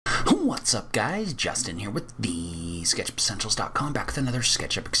What's up guys, Justin here with TheSketchUpEssentials.com, back with another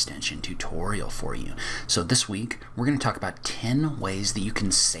SketchUp extension tutorial for you. So this week we're going to talk about 10 ways that you can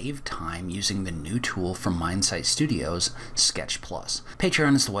save time using the new tool from Mindsight Studios, SketchPlus.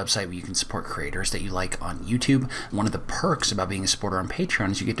 Patreon is the website where you can support creators that you like on YouTube. One of the perks about being a supporter on Patreon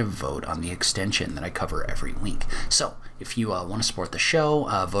is you get to vote on the extension that I cover every week. So if you want to support the show,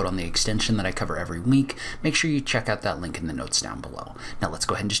 vote on the extension that I cover every week, make sure you check out that link in the notes down below. Now let's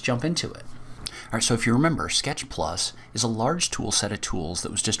go ahead and just jump into it. Alright, so if you remember, SketchPlus is a large tool set of tools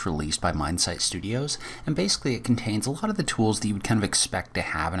that was just released by Mindsight Studios, and basically it contains a lot of the tools that you would kind of expect to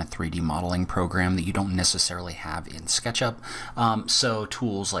have in a 3D modeling program that you don't necessarily have in SketchUp. So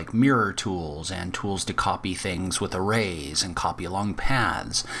tools like mirror tools and tools to copy things with arrays and copy along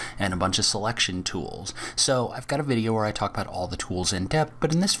paths and a bunch of selection tools. So I've got a video where I talk about all the tools in depth,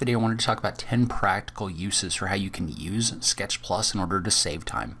 but in this video I wanted to talk about 10 practical uses for how you can use SketchPlus in order to save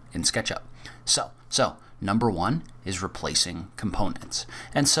time in SketchUp. So number one is replacing components.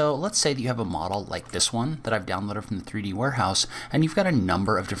 And so let's say that you have a model like this one that I've downloaded from the 3D warehouse, and you've got a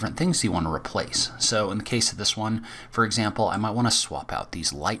number of different things you want to replace. So in the case of this one, for example, I might want to swap out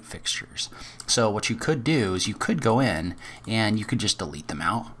these light fixtures. So what you could do is you could go in and you could just delete them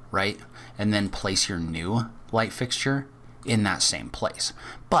out, right? And then place your new light fixture in that same place.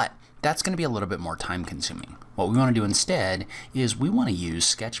 But that's going to be a little bit more time consuming. What we want to do instead is we want to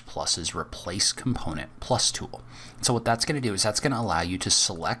use SketchPlus's Replace Component Plus tool. So what that's going to do is that's going to allow you to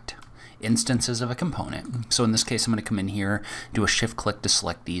select instances of a component. So in this case, I'm going to come in here, do a shift click to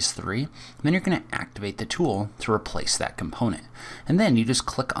select these three, and then you're going to activate the tool to replace that component. And then you just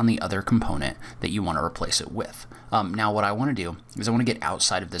click on the other component that you want to replace it with. Now what I want to do is I want to get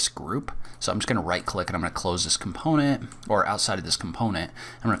outside of this group. So I'm just going to right click and I'm going to close this component, or outside of this component,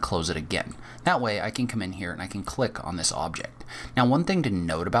 I'm going to close it again. That way I can come in here and I can click on this object. Now one thing to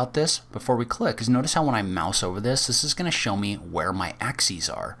note about this before we click is notice how when I mouse over this, this is going to show me where my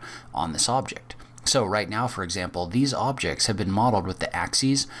axes are on this object. So right now, for example, these objects have been modeled with the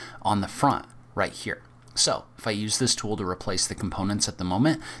axes on the front right here. So if I use this tool to replace the components at the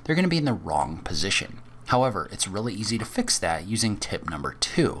moment, they're going to be in the wrong position. However, it's really easy to fix that using tip number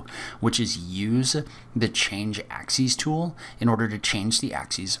 2, which is use the Change Axes tool in order to change the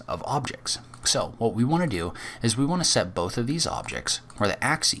axes of objects. So what we want to do is we want to set both of these objects where the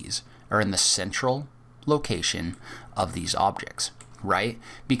axes are in the central location of these objects, right?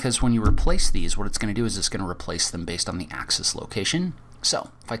 Because when you replace these, what it's going to do is it's going to replace them based on the axis location. So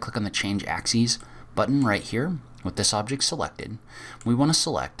if I click on the Change Axes button right here with this object selected, we want to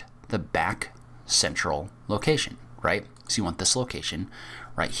select the back central location, right? So you want this location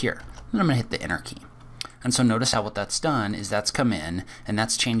right here. And I'm going to hit the Enter key. And so notice how what that's done is that's come in and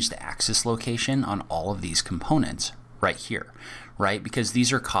that's changed the axis location on all of these components right here, right? Because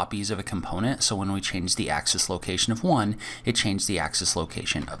these are copies of a component. So when we change the axis location of one, it changed the axis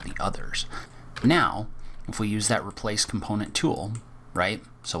location of the others. Now, if we use that Replace Component tool, right?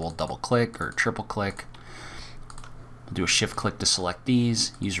 So we'll double click or triple click. We'll do a shift click to select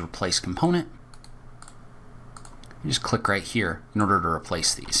these, use Replace Component. You just click right here in order to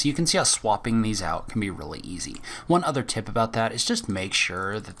replace these. So you can see how swapping these out can be really easy. One other tip about that is just make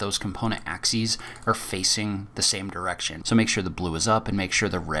sure that those component axes are facing the same direction. So make sure the blue is up and make sure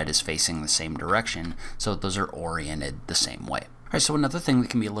the red is facing the same direction so that those are oriented the same way. Alright, so another thing that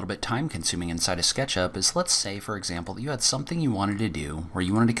can be a little bit time consuming inside of SketchUp is, let's say for example that you had something you wanted to do where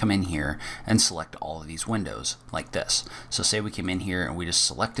you wanted to come in here and select all of these windows like this. So say we came in here and we just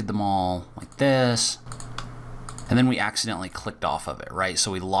selected them all like this, and then we accidentally clicked off of it, right?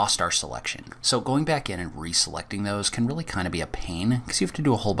 So we lost our selection. So going back in and reselecting those can really kind of be a pain because you have to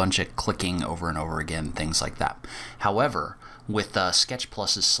do a whole bunch of clicking over and over again, things like that. However, with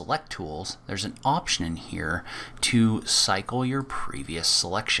SketchPlus's select tools, there's an option in here to cycle your previous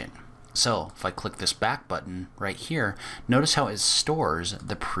selection. So if I click this back button right here, notice how it stores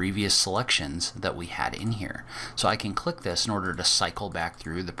the previous selections that we had in here. So I can click this in order to cycle back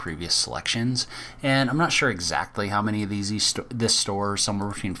through the previous selections. And I'm not sure exactly how many of these this stores,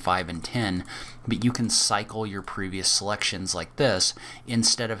 somewhere between 5 and 10, but you can cycle your previous selections like this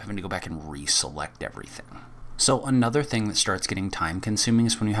instead of having to go back and reselect everything. So another thing that starts getting time consuming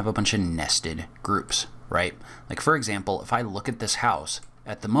is when you have a bunch of nested groups, right? Like for example, if I look at this house,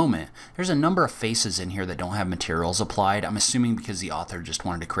 at the moment, there's a number of faces in here that don't have materials applied. I'm assuming because the author just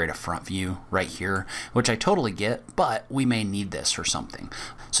wanted to create a front view right here, which I totally get, but we may need this or something.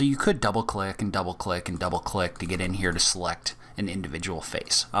 So you could double click and double click and double click to get in here to select an individual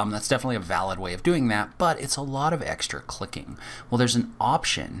face. That's definitely a valid way of doing that, but it's a lot of extra clicking. Well, there's an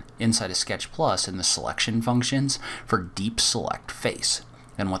option inside of SketchPlus in the selection functions for deep select face.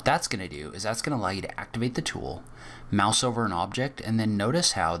 And what that's going to do is that's going to allow you to activate the tool, mouse over an object, and then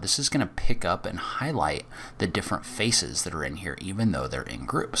notice how this is going to pick up and highlight the different faces that are in here, even though they're in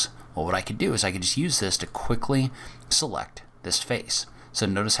groups. Well, what I could do is I could just use this to quickly select this face. So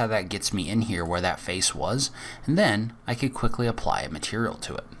notice how that gets me in here where that face was, and then I could quickly apply a material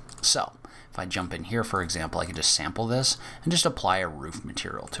to it. So if I jump in here, for example, I could just sample this and just apply a roof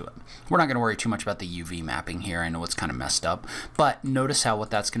material to it. We're not going to worry too much about the UV mapping here. I know it's kind of messed up, but notice how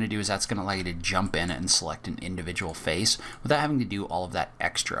what that's going to do is that's going to allow you to jump in and select an individual face without having to do all of that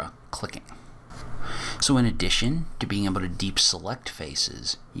extra clicking. So in addition to being able to deep select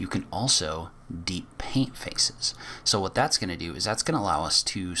faces, you can also deep paint faces. So what that's going to do is that's going to allow us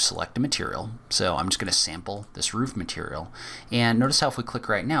to select a material. So I'm just going to sample this roof material, and notice how if we click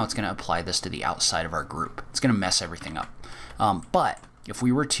right now, it's going to apply this to the outside of our group. It's going to mess everything up. But if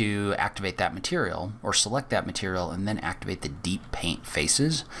we were to activate that material or select that material and then activate the deep paint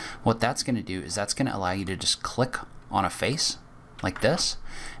faces, what that's going to do is that's going to allow you to just click on a face like this,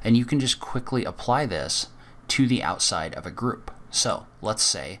 and you can just quickly apply this to the outside of a group. So let's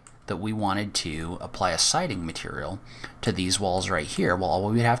say that we wanted to apply a siding material to these walls right here. Well, all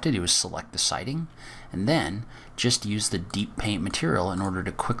we would have to do is select the siding and then just use the deep paint material in order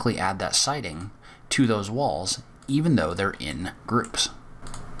to quickly add that siding to those walls, even though they're in groups.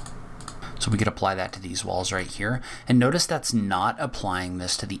 So we could apply that to these walls right here, and notice that's not applying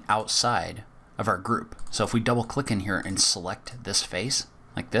this to the outside of our group. So if we double click in here and select this face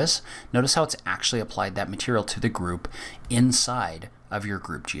like this, notice how it's actually applied that material to the group inside of your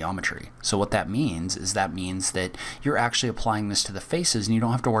group geometry. So what that means is that you're actually applying this to the faces, and you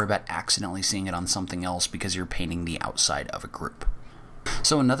don't have to worry about accidentally seeing it on something else because you're painting the outside of a group.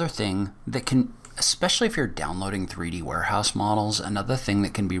 So another thing that can, especially if you're downloading 3D warehouse models, another thing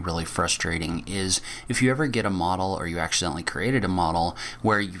that can be really frustrating is if you ever get a model or you accidentally created a model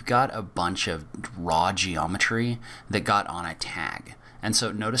where you've got a bunch of raw geometry that got on a tag. And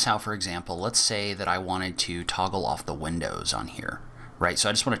so notice how, for example, let's say that I wanted to toggle off the windows on here. Right, so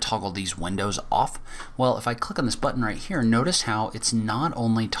I just want to toggle these windows off. Well, if I click on this button right here, notice how it's not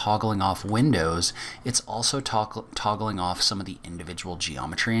only toggling off windows, it's also toggling off some of the individual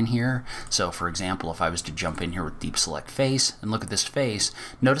geometry in here. So for example, if I was to jump in here with deep select face and look at this face,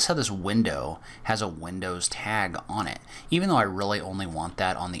 notice how this window has a Windows tag on it, even though I really only want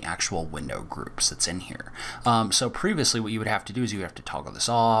that on the actual window groups that's in here. So previously what you would have to do is you have to toggle this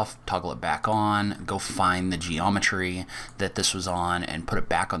off, toggle it back on, go find the geometry that this was on, and put it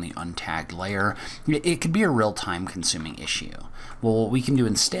back on the untagged layer. It could be a real time consuming issue. Well, what we can do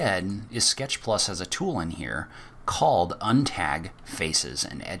instead is SketchPlus has a tool in here called Untag Faces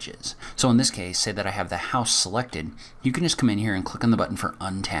and Edges. So in this case, say that I have the house selected, you can just come in here and click on the button for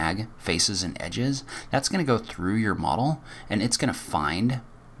Untag Faces and Edges. That's going to go through your model, and it's going to find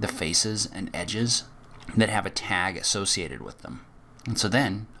the faces and edges that have a tag associated with them. And so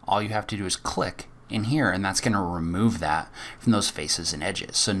then all you have to do is click in here, and that's going to remove that from those faces and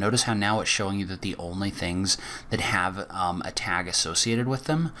edges. So notice how now it's showing you that the only things that have a tag associated with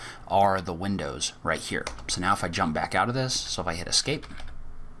them are the windows right here. So now if I jump back out of this, so if I hit escape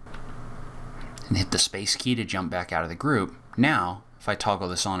and hit the space key to jump back out of the group, now if I toggle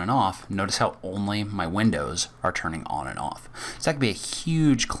this on and off, notice how only my windows are turning on and off. So that could be a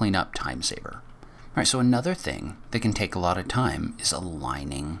huge cleanup time saver. All right, so another thing that can take a lot of time is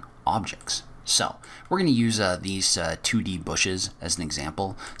aligning objects. So we're going to use these 2D bushes as an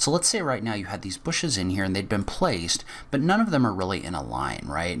example. So let's say right now you had these bushes in here and they'd been placed, but none of them are really in a line,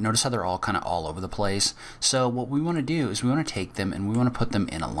 right? Notice how they're all kind of all over the place. So what we want to do is we want to take them and we want to put them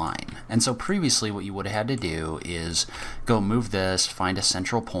in a line. And so previously what you would have had to do is go move this, find a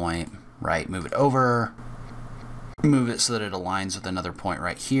central point, right? Move it over, move it so that it aligns with another point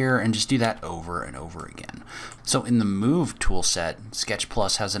right here, and just do that over and over again. So in the Move tool set,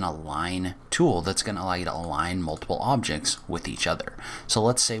 SketchPlus has an Align tool that's going to allow you to align multiple objects with each other. So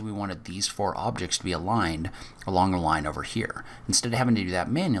let's say we wanted these 4 objects to be aligned along a line over here. Instead of having to do that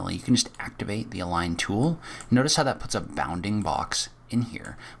manually, you can just activate the Align tool. Notice how that puts a bounding box in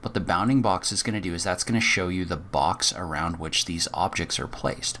here. What the bounding box is going to do is that's going to show you the box around which these objects are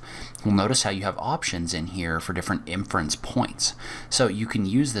placed. You'll notice how you have options in here for different inference points. So you can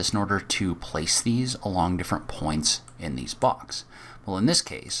use this in order to place these along different points in these boxes. Well, in this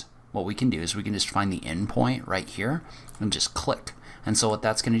case, what we can do is we can just find the end point right here and just click. And so what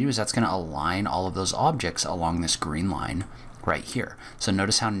that's going to do is that's going to align all of those objects along this green line right here. So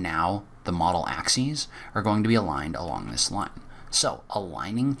notice how now the model axes are going to be aligned along this line. So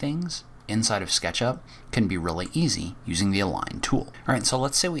aligning things inside of SketchUp can be really easy using the Align tool. All right, so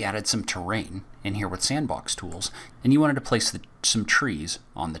let's say we added some terrain in here with sandbox tools, and you wanted to place some trees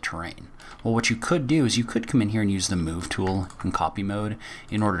on the terrain. Well, what you could do is you could come in here and use the move tool in copy mode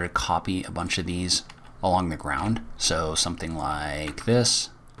in order to copy a bunch of these along the ground. So something like this,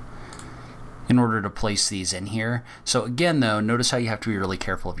 in order to place these in here. So again though, notice how you have to be really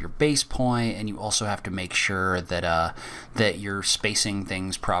careful of your base point, and you also have to make sure that that you're spacing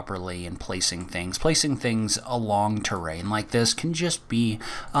things properly and placing things along terrain like this can just be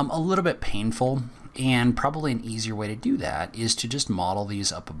a little bit painful. And probably an easier way to do that is to just model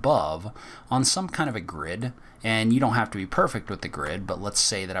these up above on some kind of a grid. And you don't have to be perfect with the grid, but let's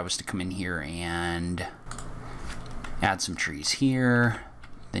say that I was to come in here and add some trees here,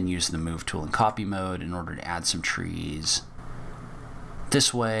 then use the move tool in copy mode in order to add some trees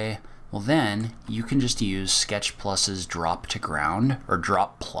this way. Well, then you can just use SketchPlus's drop to ground or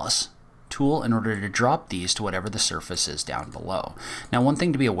drop plus tool in order to drop these to whatever the surface is down below. Now, one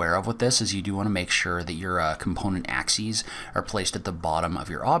thing to be aware of with this is you do want to make sure that your component axes are placed at the bottom of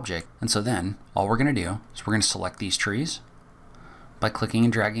your object. And so then all we're going to do is we're going to select these trees by clicking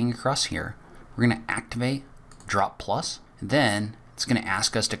and dragging across here. We're going to activate drop plus, and then it's going to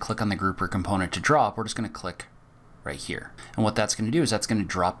ask us to click on the group or component to drop. We're just going to click right here. And what that's going to do is that's going to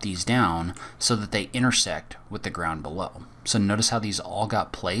drop these down so that they intersect with the ground below. So notice how these all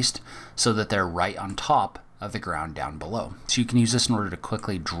got placed so that they're right on top of the ground down below. So you can use this in order to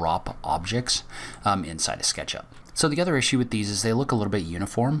quickly drop objects inside of SketchUp. So the other issue with these is they look a little bit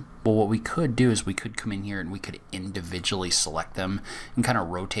uniform. Well, what we could do is we could come in here and we could individually select them and kind of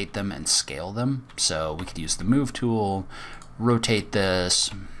rotate them and scale them. So we could use the move tool, rotate this.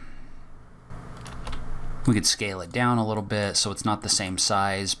 We could scale it down a little bit so it's not the same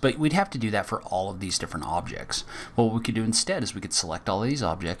size, but we'd have to do that for all of these different objects. Well, what we could do instead is we could select all of these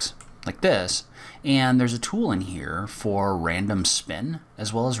objects like this, and there's a tool in here for random spin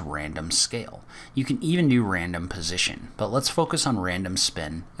as well as random scale. You can even do random position, but let's focus on random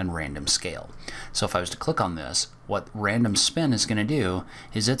spin and random scale. So if I was to click on this, what random spin is going to do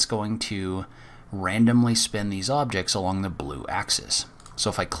is it's going to randomly spin these objects along the blue axis. So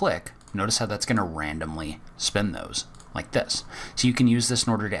if I click, notice how that's going to randomly spin those like this. So you can use this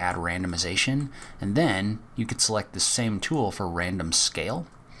in order to add randomization, and then you could select the same tool for random scale,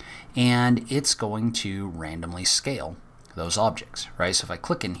 and it's going to randomly scale those objects, right? So if I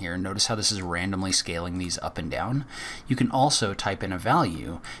click in here, notice how this is randomly scaling these up and down. You can also type in a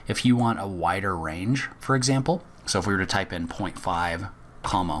value if you want a wider range, for example. So if we were to type in 0.5,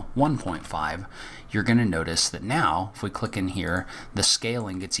 1.5, you're going to notice that now if we click in here, the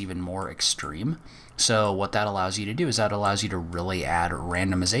scaling gets even more extreme. So what that allows you to do is that allows you to really add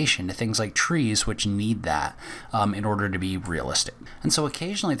randomization to things like trees, which need that in order to be realistic. And so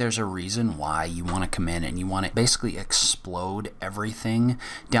occasionally there's a reason why you want to come in and you want to basically explode everything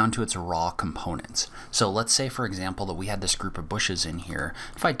down to its raw components. So let's say, for example, that we had this group of bushes in here.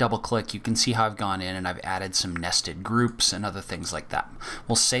 If I double click, you can see how I've gone in and I've added some nested groups and other things like that.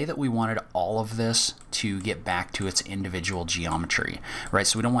 We'll say that we wanted all of this to get back to its individual geometry, right?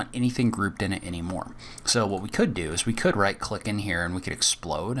 So we don't want anything grouped in it anymore. So what we could do is we could right click in here and we could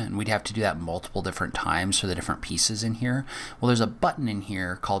explode, and we'd have to do that multiple different times for the different pieces in here. Well, there's a button in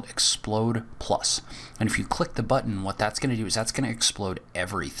here called Explode Plus, and if you click the button, what that's going to do is that's going to explode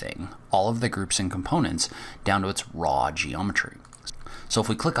everything, all of the groups and components down to its raw geometry. So if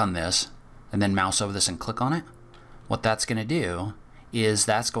we click on this and then mouse over this and click on it, what that's going to do is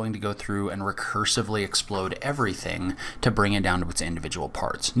that's going to go through and recursively explode everything to bring it down to its individual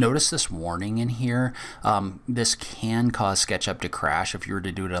parts. Notice this warning in here. This can cause SketchUp to crash if you were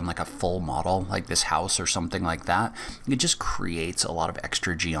to do it on like a full model, like this house or something like that. It just creates a lot of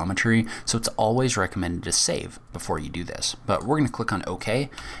extra geometry, so it's always recommended to save before you do this. But we're going to click on OK,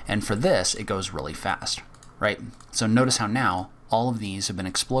 and for this, it goes really fast, right? So notice how now all of these have been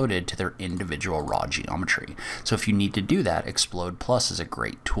exploded to their individual raw geometry. So if you need to do that, Explode Plus is a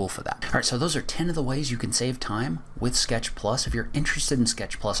great tool for that. All right, so those are 10 of the ways you can save time with SketchPlus. If you're interested in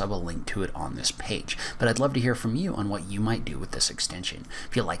SketchPlus, I will link to it on this page. But I'd love to hear from you on what you might do with this extension.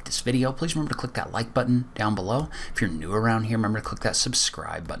 If you like this video, please remember to click that like button down below. If you're new around here, remember to click that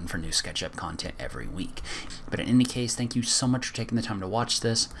subscribe button for new SketchUp content every week. But in any case, thank you so much for taking the time to watch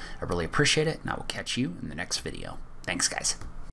this. I really appreciate it, and I will catch you in the next video. Thanks, guys.